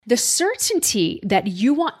The certainty that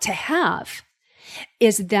you want to have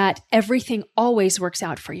is that everything always works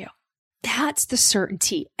out for you. That's the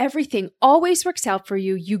certainty. Everything always works out for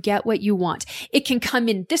you. You get what you want. It can come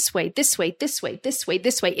in this way, this way, this way, this way,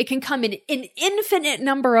 this way. It can come in an infinite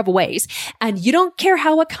number of ways, and you don't care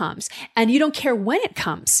how it comes, and you don't care when it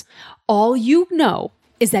comes. All you know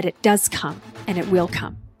is that it does come, and it will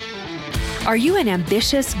come. Are you an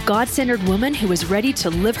ambitious, God-centered woman who is ready to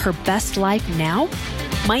live her best life now?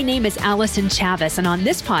 My name is Allison Chavez, and on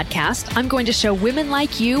this podcast, I'm going to show women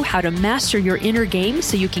like you how to master your inner game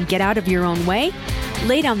so you can get out of your own way,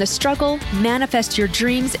 lay down the struggle, manifest your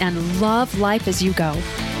dreams, and love life as you go.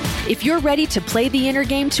 If you're ready to play the inner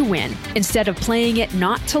game to win instead of playing it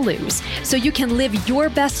not to lose, so you can live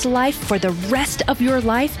your best life for the rest of your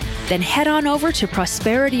life, then head on over to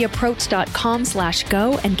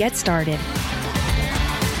prosperityapproach.com/go and get started.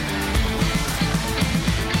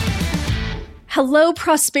 Hello,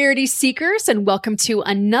 prosperity seekers, and welcome to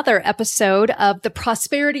another episode of the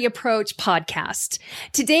Prosperity Approach podcast.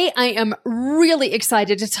 Today, I am really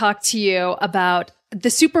excited to talk to you about the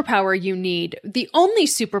superpower you need, the only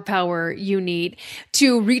superpower you need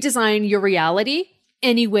to redesign your reality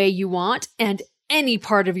any way you want and any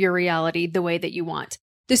part of your reality the way that you want.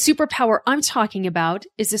 The superpower I'm talking about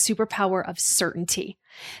is the superpower of certainty.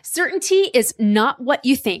 Certainty is not what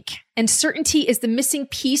you think, and certainty is the missing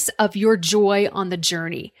piece of your joy on the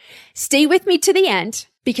journey. Stay with me to the end,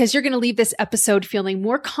 because you're going to leave this episode feeling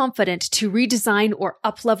more confident to redesign or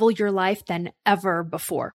uplevel your life than ever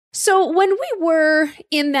before. So when we were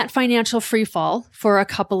in that financial freefall for a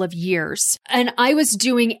couple of years, and I was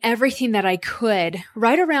doing everything that I could,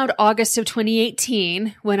 right around August of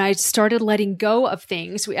 2018, when I started letting go of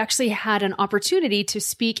things, we actually had an opportunity to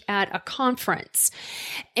speak at a conference.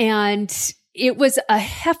 And it was a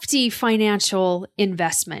hefty financial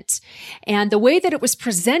investment. And the way that it was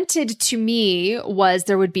presented to me was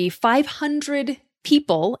there would be 500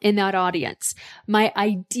 people in that audience, my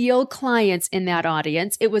ideal clients in that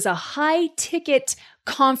audience. It was a high ticket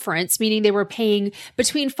conference, meaning they were paying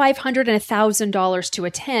between $500 and $1,000 to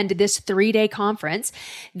attend this 3-day conference.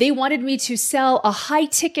 They wanted me to sell a high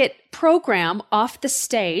ticket program off the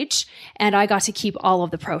stage, and I got to keep all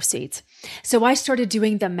of the proceeds. So I started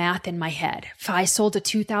doing the math in my head. If I sold a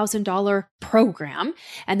 $2,000 program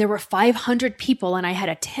and there were 500 people and I had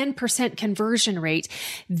a 10% conversion rate,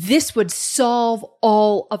 this would solve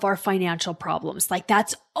all of our financial problems. Like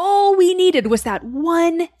that's all we needed was that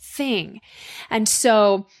one thing. And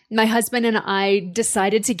so my husband and I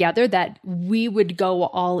decided together that we would go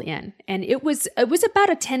all in. And it was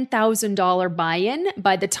about a $10,000 buy-in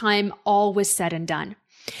by the time all was said and done.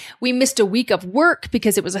 We missed a week of work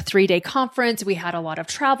because it was a 3-day conference. We had a lot of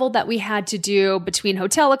travel that we had to do between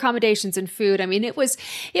hotel accommodations and food. I mean, it was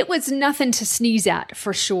nothing to sneeze at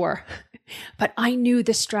for sure. But I knew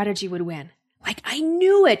this strategy would win. Like I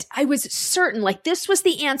knew it. I was certain like this was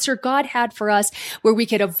the answer God had for us where we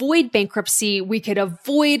could avoid bankruptcy. We could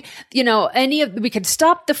avoid, we could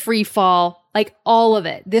stop the free fall, like all of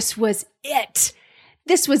it. This was it.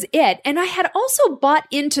 This was it. And I had also bought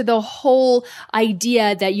into the whole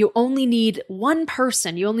idea that you only need one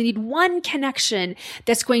person, you only need one connection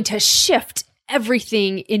that's going to shift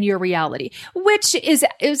everything in your reality, which is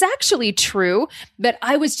actually true, but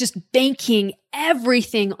I was just banking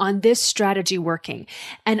everything on this strategy working.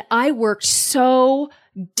 And I worked so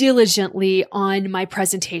diligently on my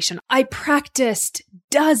presentation. I practiced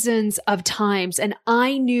dozens of times and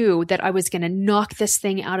I knew that I was going to knock this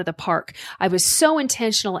thing out of the park. I was so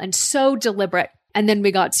intentional and so deliberate. And then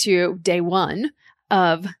we got to day 1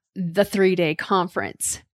 of the 3-day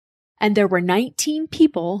conference and there were 19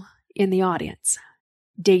 people in the audience.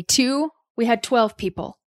 Day 2, we had 12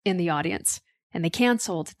 people in the audience and they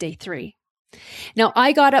canceled day 3. Now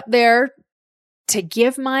I got up there to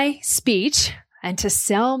give my speech and to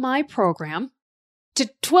sell my program to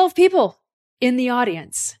 12 people in the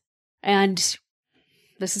audience. And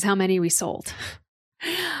this is how many we sold.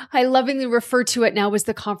 I lovingly refer to it now as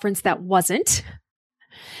the conference that wasn't,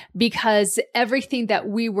 because everything that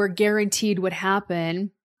we were guaranteed would happen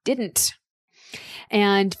didn't.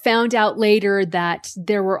 And found out later that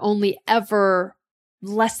there were only ever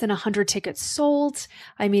less than 100 tickets sold.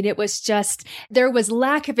 I mean, it was just, there was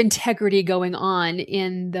lack of integrity going on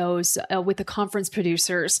in those, with the conference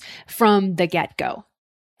producers from the get-go.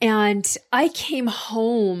 And I came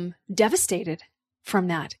home devastated from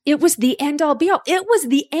that. It was the end all be all. It was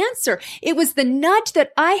the answer. It was the nudge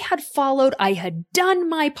that I had followed. I had done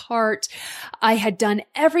my part. I had done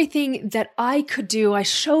everything that I could do. I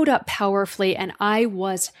showed up powerfully and I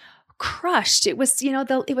was crushed. It was,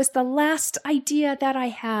 it was the last idea that I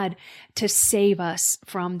had to save us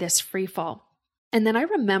from this free fall. And then I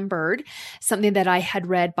remembered something that I had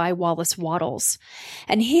read by Wallace Wattles.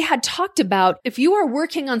 And he had talked about if you are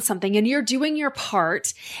working on something and you're doing your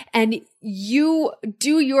part and you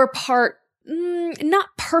do your part not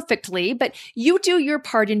perfectly, but you do your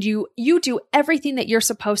part and you do everything that you're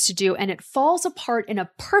supposed to do, and it falls apart in a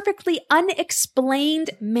perfectly unexplained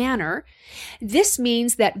manner. This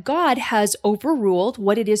means that God has overruled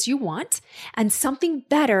what it is you want, and something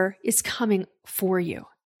better is coming for you.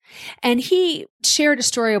 And he shared a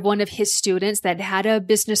story of one of his students that had a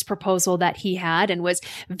business proposal that he had and was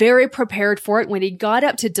very prepared for it. When he got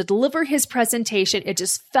up to deliver his presentation, it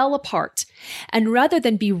just fell apart. And rather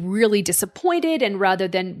than be really disappointed and rather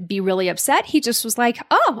than be really upset, he just was like,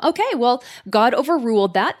 oh, okay, well, God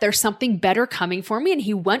overruled that. There's something better coming for me. And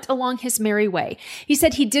he went along his merry way. He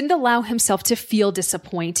said he didn't allow himself to feel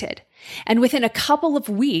disappointed. And within a couple of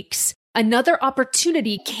weeks, another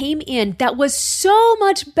opportunity came in that was so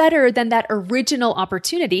much better than that original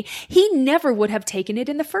opportunity. He never would have taken it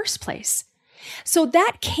in the first place. So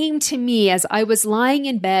that came to me as I was lying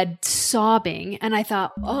in bed sobbing, and I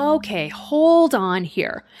thought, okay, hold on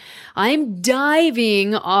here. I'm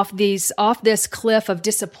diving off this cliff of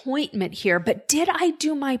disappointment here, but did I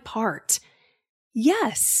do my part?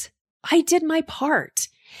 Yes, I did my part.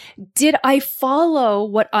 Did I follow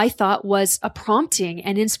what I thought was a prompting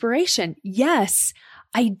and inspiration? Yes,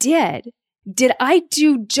 I did. Did I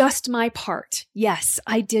do just my part? Yes,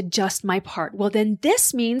 I did just my part. Well, then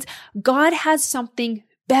this means God has something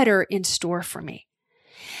better in store for me.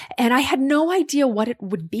 And I had no idea what it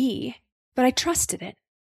would be, but I trusted it.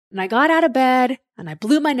 And I got out of bed and I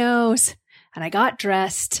blew my nose and I got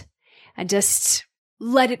dressed and just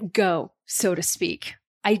let it go, so to speak.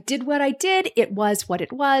 I did what I did. It was what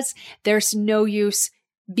it was. There's no use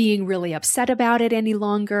being really upset about it any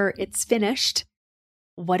longer. It's finished.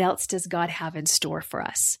 What else does God have in store for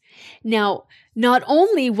us? Now, not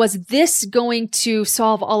only was this going to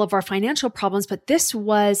solve all of our financial problems, but this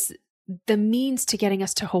was the means to getting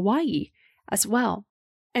us to Hawaii as well.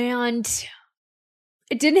 And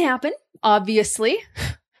it didn't happen, obviously.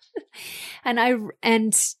 And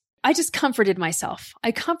I just comforted myself.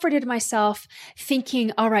 I comforted myself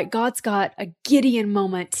thinking, all right, God's got a Gideon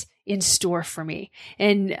moment in store for me.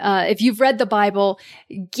 And if you've read the Bible,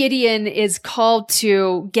 Gideon is called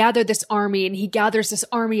to gather this army, and he gathers this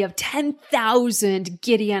army of 10,000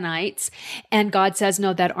 Gideonites. And God says,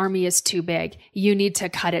 no, that army is too big. You need to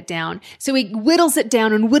cut it down. So he whittles it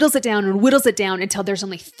down and whittles it down and whittles it down until there's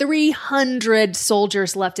only 300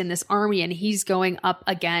 soldiers left in this army. And he's going up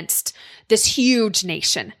against this huge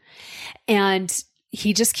nation. And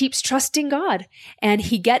he just keeps trusting God. And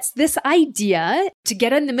he gets this idea to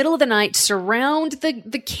get in the middle of the night, surround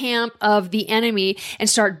the camp of the enemy, and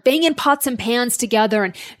start banging pots and pans together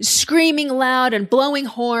and screaming loud and blowing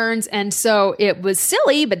horns. And so it was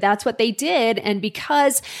silly, but that's what they did. And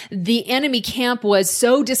because the enemy camp was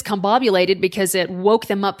so discombobulated because it woke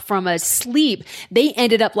them up from a sleep, they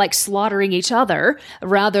ended up like slaughtering each other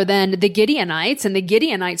rather than the Gideonites. And the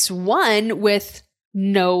Gideonites won with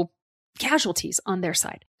no casualties on their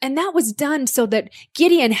side. And that was done so that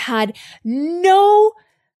Gideon had no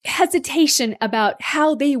hesitation about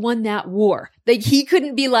how they won that war. Like, he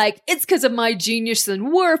couldn't be like, it's because of my genius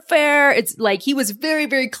in warfare. It's like he was very,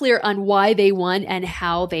 very clear on why they won and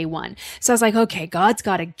how they won. So I was like, okay, God's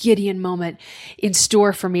got a Gideon moment in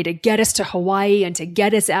store for me to get us to Hawaii and to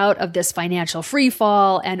get us out of this financial free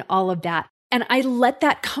fall and all of that. And I let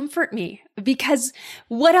that comfort me, because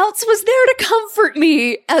what else was there to comfort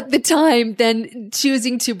me at the time than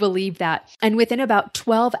choosing to believe that? And within about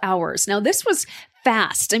 12 hours, now this was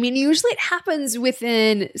fast. I mean, usually it happens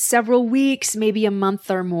within several weeks, maybe a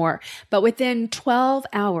month or more, but within 12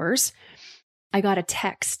 hours, I got a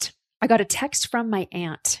text. I got a text from my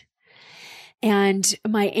aunt. And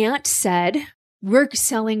my aunt said, we're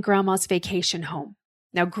selling Grandma's vacation home.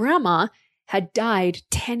 Now, Grandma had died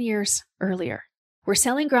 10 years earlier. We're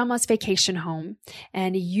selling Grandma's vacation home,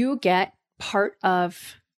 and you get part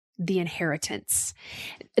of the inheritance.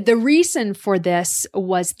 The reason for this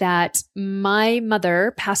was that my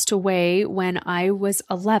mother passed away when I was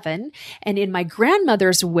 11, and in my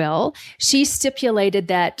grandmother's will, she stipulated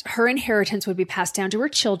that her inheritance would be passed down to her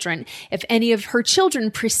children. If any of her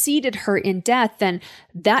children preceded her in death, then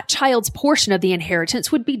that child's portion of the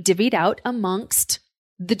inheritance would be divvied out amongst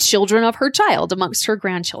the children of her child, amongst her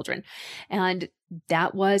grandchildren. And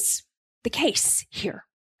that was the case here.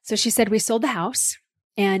 So she said, we sold the house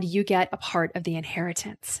and you get a part of the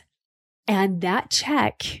inheritance. And that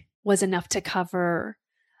check was enough to cover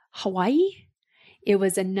Hawaii. It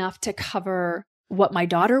was enough to cover what my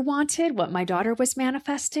daughter wanted, what my daughter was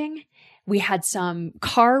manifesting. We had some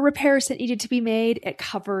car repairs that needed to be made. It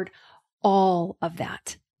covered all of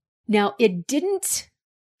that. Now, it didn't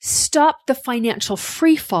stop the financial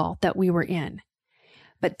free fall that we were in,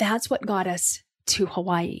 but that's what got us to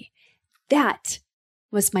Hawaii. That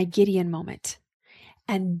was my Gideon moment.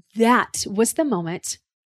 And that was the moment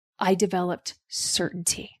I developed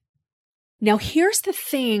certainty. Now, here's the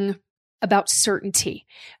thing about certainty.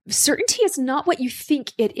 Certainty is not what you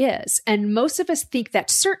think it is. And most of us think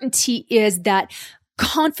that certainty is that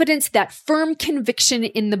confidence, that firm conviction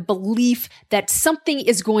in the belief that something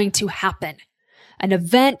is going to happen. An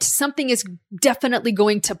event, something is definitely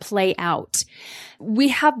going to play out. We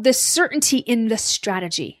have this certainty in the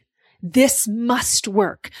strategy. This must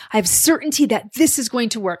work. I have certainty that this is going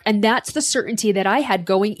to work. And that's the certainty that I had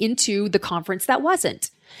going into the conference that wasn't.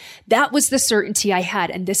 That was the certainty I had.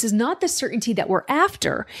 And this is not the certainty that we're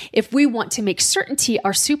after if we want to make certainty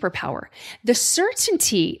our superpower. The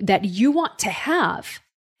certainty that you want to have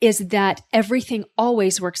is that everything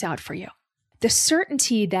always works out for you. The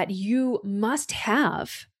certainty that you must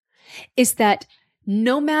have is that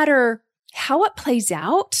no matter how it plays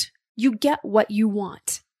out, you get what you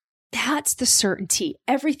want. That's the certainty.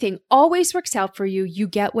 Everything always works out for you. You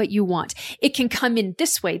get what you want. It can come in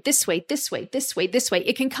this way, this way, this way, this way, this way.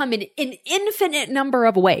 It can come in an infinite number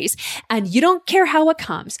of ways. And you don't care how it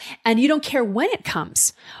comes. And you don't care when it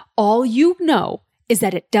comes. All you know is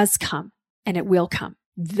that it does come and it will come.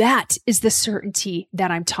 That is the certainty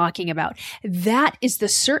that I'm talking about. That is the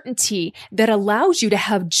certainty that allows you to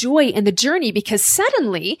have joy in the journey, because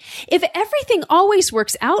suddenly, if everything always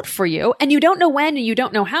works out for you and you don't know when and you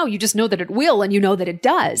don't know how, you just know that it will and you know that it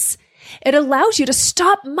does, it allows you to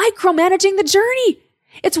stop micromanaging the journey.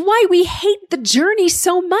 It's why we hate the journey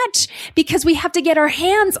so much, because we have to get our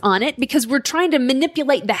hands on it, because we're trying to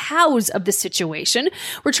manipulate the hows of the situation.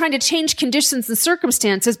 We're trying to change conditions and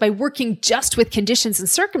circumstances by working just with conditions and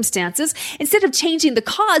circumstances instead of changing the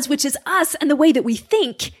cause, which is us and the way that we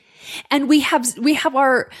think. And we have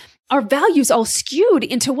our values all skewed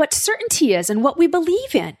into what certainty is and what we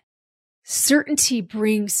believe in. Certainty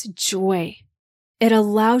brings joy. It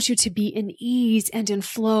allows you to be in ease and in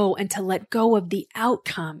flow and to let go of the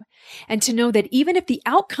outcome, and to know that even if the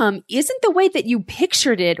outcome isn't the way that you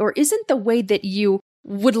pictured it or isn't the way that you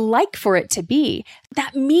would like for it to be,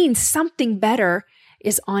 that means something better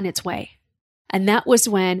is on its way. And that was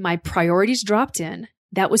when my priorities dropped in.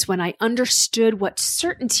 That was when I understood what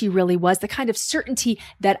certainty really was, the kind of certainty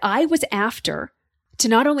that I was after to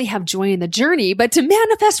not only have joy in the journey, but to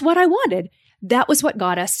manifest what I wanted. That was what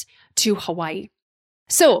got us to Hawaii.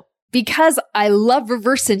 So, because I love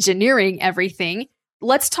reverse engineering everything,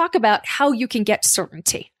 let's talk about how you can get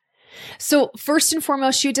certainty. So, first and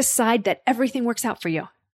foremost, you decide that everything works out for you.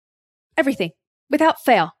 Everything, without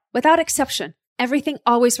fail, without exception, everything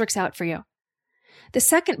always works out for you. The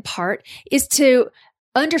second part is to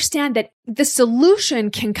understand that the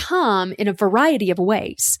solution can come in a variety of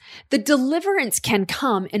ways. The deliverance can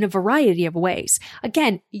come in a variety of ways.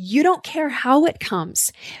 Again, you don't care how it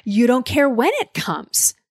comes. You don't care when it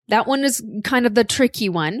comes. That one is kind of the tricky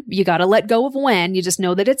one. You got to let go of when. You just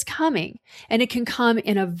know that it's coming. And it can come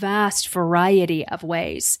in a vast variety of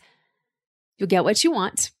ways. You'll get what you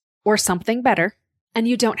want or something better, and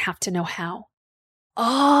you don't have to know how.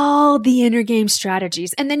 All the inner game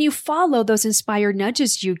strategies. And then you follow those inspired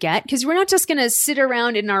nudges you get, because we're not just going to sit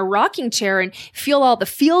around in our rocking chair and feel all the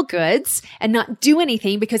feel goods and not do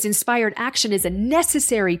anything, because inspired action is a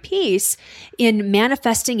necessary piece in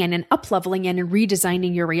manifesting and in up-leveling and in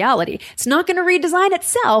redesigning your reality. It's not going to redesign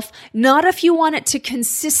itself, not if you want it to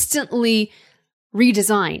consistently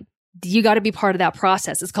redesign. You got to be part of that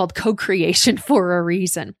process. It's called co-creation for a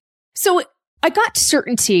reason. So I got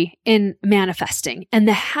certainty in manifesting and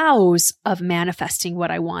the hows of manifesting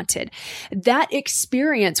what I wanted. That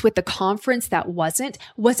experience with the conference that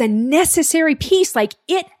was a necessary piece. Like,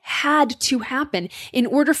 it had to happen in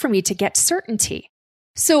order for me to get certainty.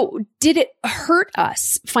 So did it hurt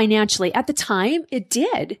us financially? At the time, it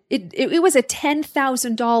did. It was a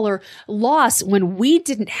 $10,000 loss when we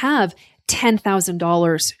didn't have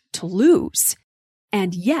 $10,000 to lose.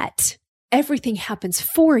 And yet, everything happens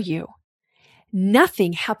for you.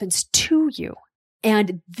 Nothing happens to you.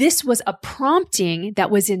 And this was a prompting that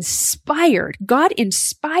was inspired. God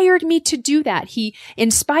inspired me to do that. He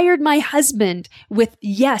inspired my husband with,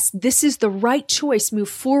 yes, this is the right choice. Move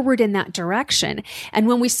forward in that direction. And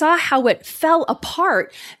when we saw how it fell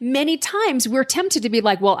apart, many times we're tempted to be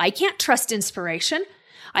like, well, I can't trust inspiration.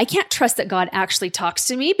 I can't trust that God actually talks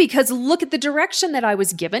to me because look at the direction that I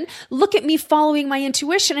was given. Look at me following my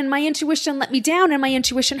intuition, and my intuition let me down and my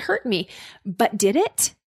intuition hurt me. But did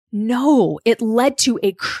it? No, it led to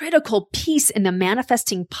a critical piece in the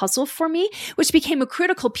manifesting puzzle for me, which became a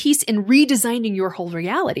critical piece in redesigning your whole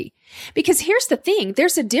reality. Because here's the thing,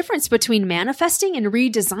 there's a difference between manifesting and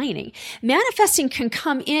redesigning. Manifesting can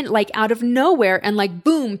come in like out of nowhere and like,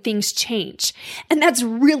 boom, things change. And that's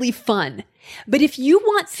really fun. But if you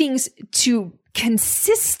want things to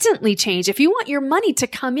consistently change, if you want your money to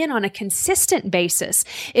come in on a consistent basis,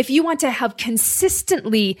 if you want to have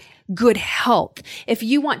consistently good health, if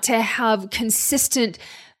you want to have consistent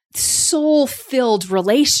soul-filled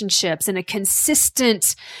relationships and a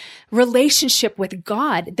consistent relationship with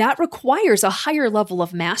God, that requires a higher level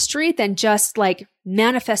of mastery than just like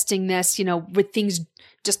manifesting this, with things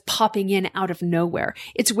just popping in out of nowhere.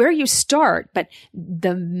 It's where you start, but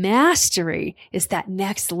the mastery is that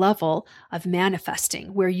next level of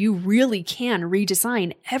manifesting where you really can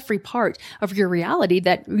redesign every part of your reality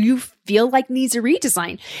that you feel like needs a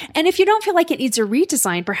redesign. And if you don't feel like it needs a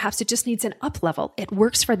redesign, perhaps it just needs an up level. It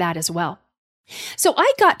works for that as well. So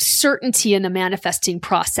I got certainty in the manifesting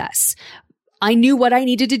process. I knew what I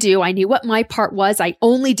needed to do. I knew what my part was. I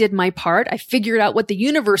only did my part. I figured out what the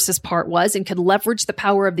universe's part was and could leverage the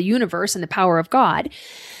power of the universe and the power of God.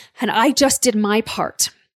 And I just did my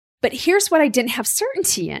part. But here's what I didn't have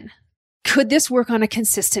certainty in. Could this work on a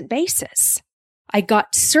consistent basis? I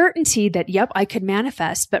got certainty that, yep, I could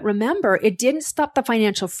manifest. But remember, it didn't stop the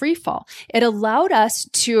financial freefall. It allowed us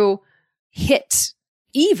to hit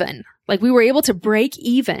even. Like we were able to break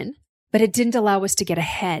even, but it didn't allow us to get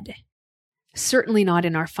ahead. Certainly not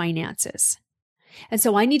in our finances. And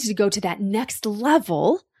so I needed to go to that next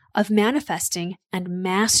level of manifesting and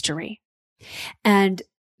mastery. And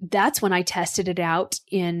that's when I tested it out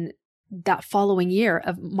in that following year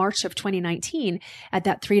of March of 2019 at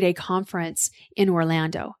that 3-day conference in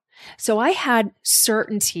Orlando. So I had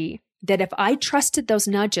certainty that if I trusted those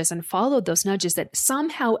nudges and followed those nudges, that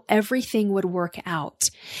somehow everything would work out.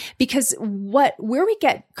 Because where we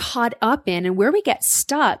get caught up in and where we get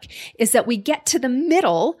stuck is that we get to the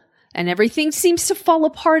middle and everything seems to fall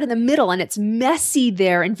apart in the middle and it's messy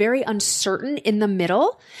there and very uncertain in the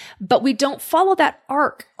middle, but we don't follow that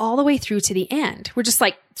arc all the way through to the end. We're just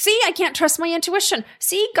like, see, I can't trust my intuition.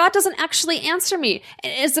 See, God doesn't actually answer me.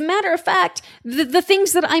 As a matter of fact, the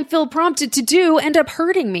things that I feel prompted to do end up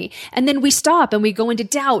hurting me. And then we stop and we go into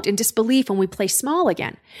doubt and disbelief and we play small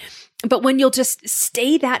again. But when you'll just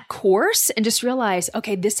stay that course and just realize,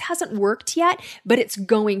 okay, this hasn't worked yet, but it's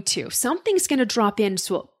going to. Something's going to drop in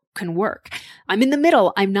so it can work. I'm in the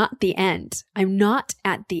middle. I'm not the end. I'm not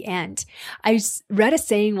at the end. I read a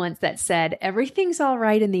saying once that said, everything's all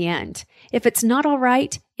right in the end. If it's not all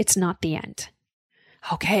right, it's not the end.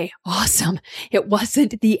 Okay, awesome. It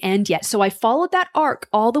wasn't the end yet. So I followed that arc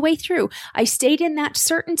all the way through. I stayed in that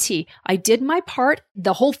certainty. I did my part.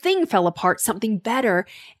 The whole thing fell apart. Something better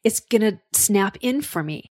is going to snap in for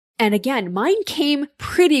me. And again, mine came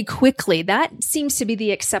pretty quickly. That seems to be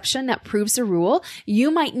the exception that proves the rule.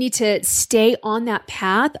 You might need to stay on that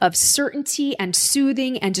path of certainty and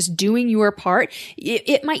soothing and just doing your part.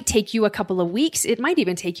 It might take you a couple of weeks. It might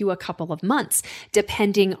even take you a couple of months,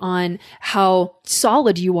 depending on how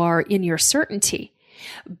solid you are in your certainty.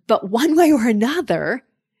 But one way or another,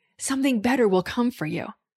 something better will come for you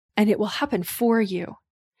and it will happen for you.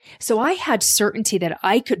 So I had certainty that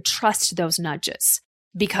I could trust those nudges,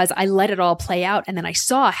 because I let it all play out and then I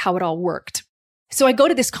saw how it all worked. So I go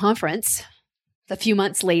to this conference a few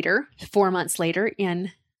months later, 4 months later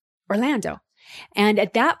in Orlando. And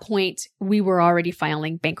at that point, we were already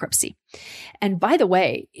filing bankruptcy. And by the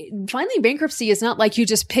way, filing bankruptcy is not like you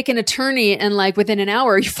just pick an attorney and like within an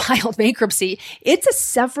hour you file bankruptcy. It's a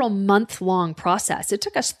several month long process. It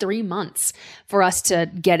took us 3 months for us to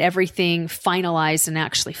get everything finalized and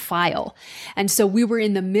actually file. And so we were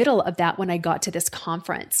in the middle of that when I got to this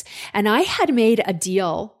conference. And I had made a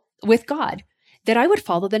deal with God that I would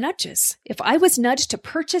follow the nudges. If I was nudged to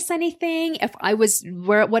purchase anything,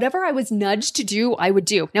 whatever I was nudged to do, I would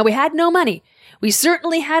do. Now we had no money. We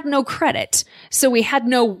certainly had no credit. So we had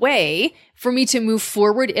no way for me to move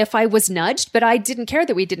forward if I was nudged, but I didn't care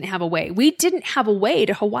that we didn't have a way. We didn't have a way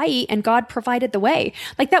to Hawaii and God provided the way.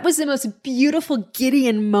 Like that was the most beautiful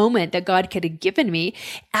Gideon moment that God could have given me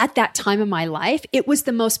at that time in my life. It was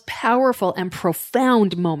the most powerful and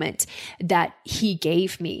profound moment that he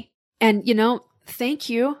gave me. And thank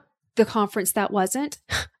you, the conference that wasn't.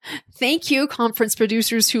 Thank you, conference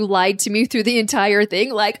producers who lied to me through the entire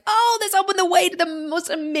thing. Like, oh, this opened the way to the most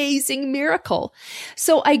amazing miracle.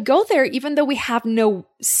 So I go there, even though we have no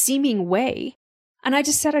seeming way. And I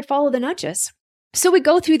just said I'd follow the nudges. So we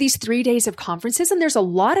go through these 3 days of conferences, and there's a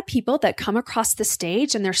lot of people that come across the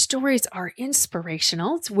stage and their stories are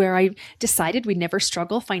inspirational. It's where I decided we'd never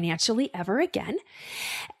struggle financially ever again.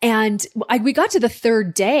 And we got to the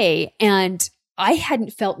third day and I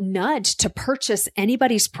hadn't felt nudged to purchase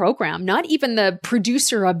anybody's program, not even the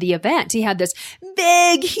producer of the event. He had this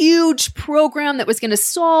big, huge program that was going to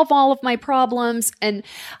solve all of my problems. And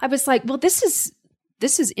I was like, well, this is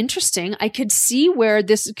interesting. I could see where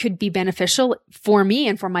this could be beneficial for me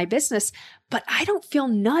and for my business, but I don't feel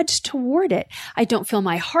nudged toward it. I don't feel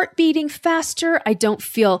my heart beating faster. I don't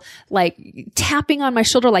feel like tapping on my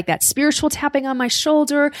shoulder, like that spiritual tapping on my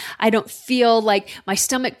shoulder. I don't feel like my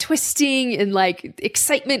stomach twisting and like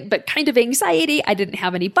excitement, but kind of anxiety. I didn't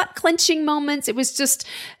have any butt clenching moments. It was just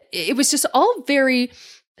all very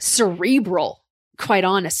cerebral, quite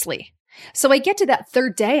honestly. So I get to that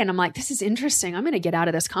third day and I'm like, this is interesting. I'm going to get out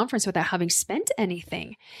of this conference without having spent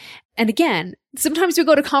anything. And again, sometimes we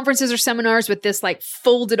go to conferences or seminars with this like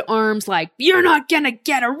folded arms, like, you're not going to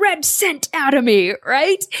get a red cent out of me,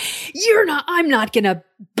 right? I'm not going to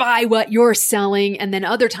buy what you're selling. And then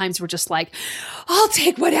other times we're just like, I'll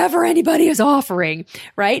take whatever anybody is offering,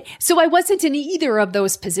 right? So I wasn't in either of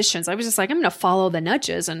those positions. I was just like, I'm going to follow the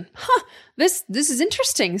nudges and this is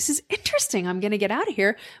interesting. This is interesting. I'm going to get out of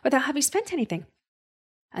here without having spent anything.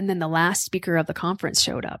 And then the last speaker of the conference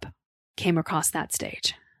showed up, came across that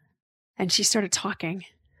stage, and she started talking,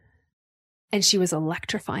 and she was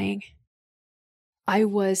electrifying. I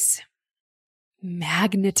was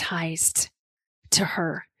magnetized to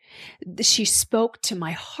her. She spoke to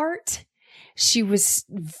my heart. She was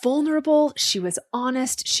vulnerable. She was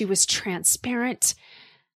honest. She was transparent.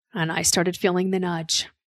 And I started feeling the nudge.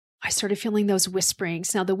 I started feeling those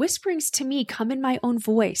whisperings. Now, the whisperings to me come in my own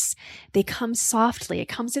voice. They come softly. It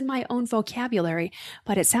comes in my own vocabulary,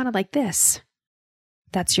 but it sounded like this.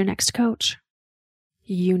 That's your next coach.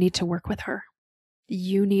 You need to work with her.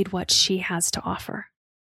 You need what she has to offer.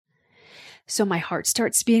 So my heart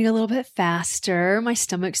starts beating a little bit faster. My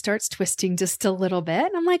stomach starts twisting just a little bit.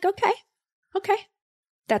 And I'm like, okay,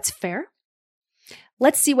 that's fair.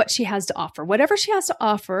 Let's see what she has to offer. Whatever she has to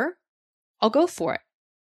offer, I'll go for it.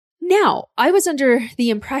 Now, I was under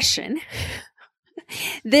the impression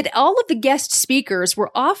that all of the guest speakers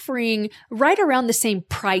were offering right around the same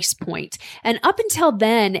price point. And up until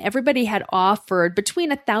then, everybody had offered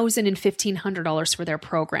between $1,000 and $1,500 for their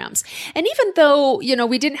programs. And even though,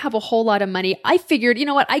 we didn't have a whole lot of money, I figured, you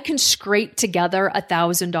know what, I can scrape together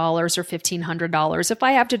 $1,000 or $1,500. If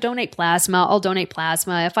I have to donate plasma, I'll donate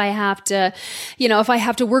plasma. If I have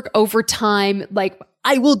to, work overtime,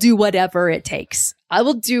 I will do whatever it takes. I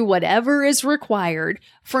will do whatever is required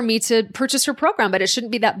for me to purchase her program, but it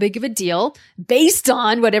shouldn't be that big of a deal based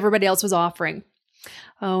on what everybody else was offering.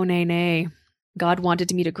 Oh, nay. God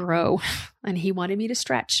wanted me to grow and he wanted me to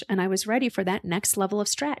stretch, and I was ready for that next level of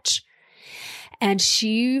stretch. And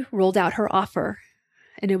she rolled out her offer,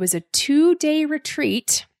 and it was a 2-day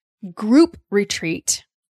retreat, group retreat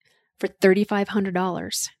for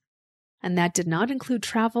 $3,500. And that did not include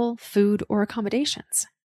travel, food, or accommodations.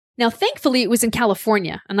 Now, thankfully, it was in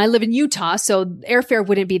California, and I live in Utah, so airfare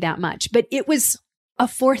wouldn't be that much. But it was a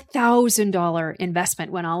 $4,000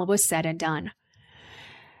 investment when all was said and done.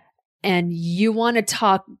 And you want to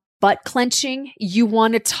talk butt clenching? You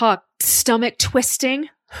want to talk stomach twisting?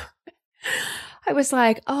 I was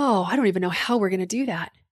like, I don't even know how we're going to do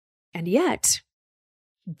that. And yet,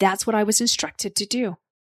 that's what I was instructed to do.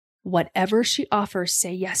 Whatever she offers,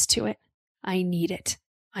 say yes to it. I need it.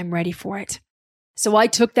 I'm ready for it. So I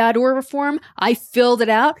took that order form. I filled it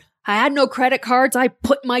out. I had no credit cards. I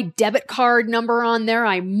put my debit card number on there.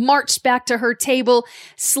 I marched back to her table,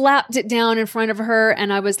 slapped it down in front of her,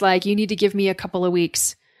 and I was like, you need to give me a couple of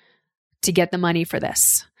weeks to get the money for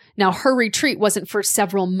this. Now, her retreat wasn't for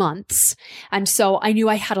several months, and so I knew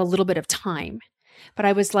I had a little bit of time. But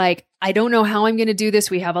I was like, I don't know how I'm going to do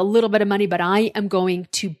this. We have a little bit of money, but I am going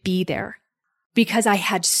to be there because I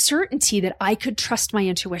had certainty that I could trust my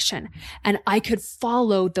intuition and I could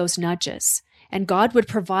follow those nudges, and God would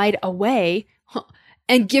provide a way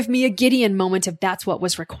and give me a Gideon moment if that's what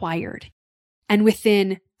was required. And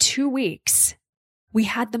within 2 weeks, we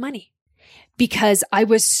had the money because I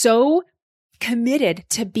was so committed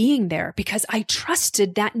to being there because I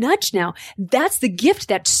trusted that nudge now. That's the gift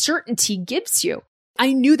that certainty gives you.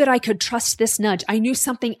 I knew that I could trust this nudge. I knew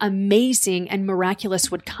something amazing and miraculous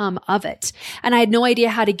would come of it. And I had no idea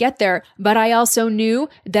how to get there, but I also knew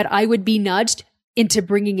that I would be nudged into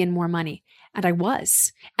bringing in more money. And I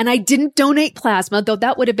was. And I didn't donate plasma, though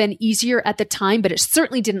that would have been easier at the time, but it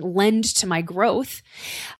certainly didn't lend to my growth.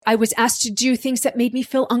 I was asked to do things that made me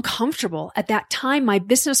feel uncomfortable. At that time, my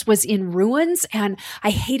business was in ruins and I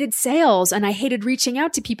hated sales and I hated reaching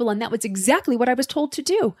out to people. And that was exactly what I was told to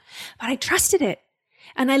do. But I trusted it.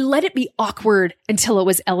 And I let it be awkward until it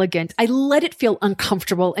was elegant. I let it feel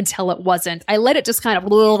uncomfortable until it wasn't. I let it just kind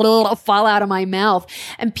of fall out of my mouth.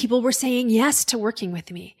 And people were saying yes to working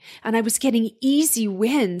with me. And I was getting easy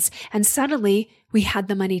wins. And suddenly we had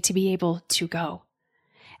the money to be able to go.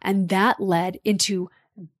 And that led into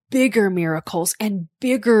bigger miracles and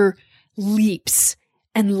bigger leaps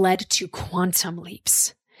and led to quantum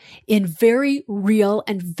leaps in very real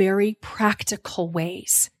and very practical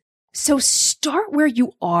ways. So start where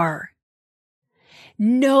you are.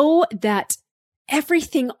 Know that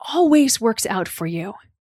everything always works out for you,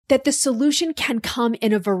 that the solution can come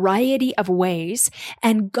in a variety of ways,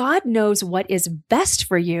 and God knows what is best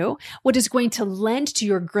for you, what is going to lend to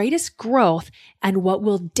your greatest growth, and what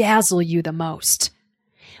will dazzle you the most,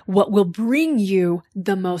 what will bring you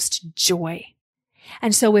the most joy.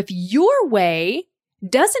 And so if your way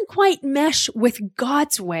doesn't quite mesh with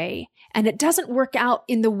God's way, and it doesn't work out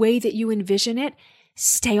in the way that you envision it,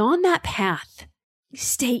 stay on that path.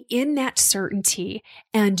 Stay in that certainty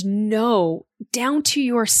and know down to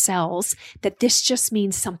your cells that this just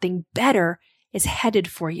means something better is headed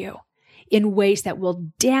for you in ways that will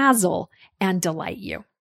dazzle and delight you.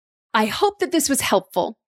 I hope that this was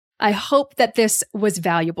helpful. I hope that this was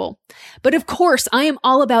valuable. But of course, I am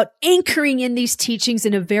all about anchoring in these teachings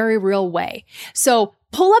in a very real way. So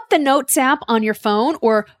pull up the Notes app on your phone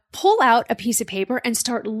or pull out a piece of paper and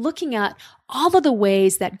start looking at all of the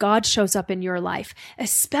ways that God shows up in your life,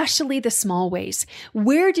 especially the small ways.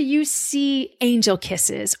 Where do you see angel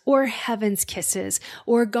kisses or heaven's kisses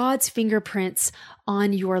or God's fingerprints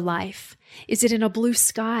on your life? Is it in a blue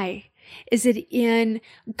sky? Is it in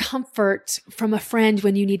comfort from a friend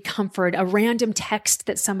when you need comfort, a random text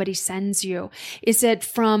that somebody sends you? Is it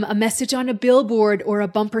from a message on a billboard or a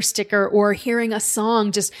bumper sticker or hearing a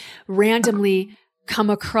song just randomly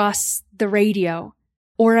come across the radio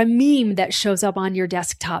or a meme that shows up on your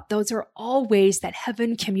desktop? Those are all ways that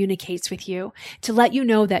heaven communicates with you to let you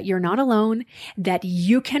know that you're not alone, that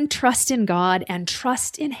you can trust in God and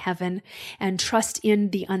trust in heaven and trust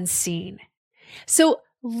in the unseen. So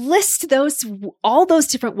list all those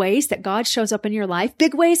different ways that God shows up in your life,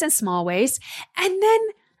 big ways and small ways, and then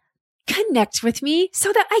connect with me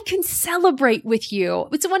so that I can celebrate with you.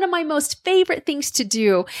 It's one of my most favorite things to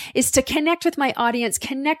do is to connect with my audience,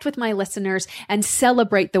 connect with my listeners, and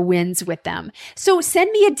celebrate the wins with them. So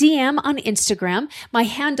send me a DM on Instagram. My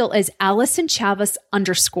handle is AllisonChavez_,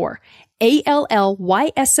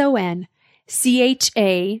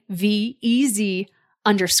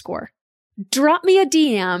 AllisonChavez_. Drop me a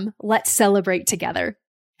DM. Let's celebrate together.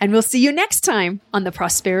 And we'll see you next time on the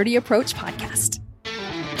Prosperity Approach podcast.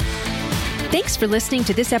 Thanks for listening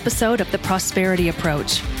to this episode of The Prosperity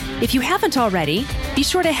Approach. If you haven't already, be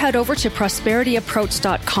sure to head over to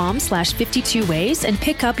prosperityapproach.com/52 ways and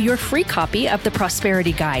pick up your free copy of the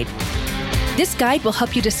Prosperity Guide. This guide will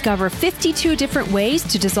help you discover 52 different ways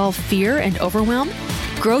to dissolve fear and overwhelm,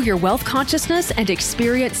 grow your wealth consciousness, and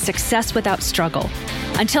experience success without struggle.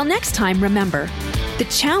 Until next time, remember, the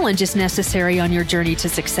challenge is necessary on your journey to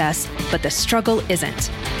success, but the struggle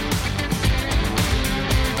isn't.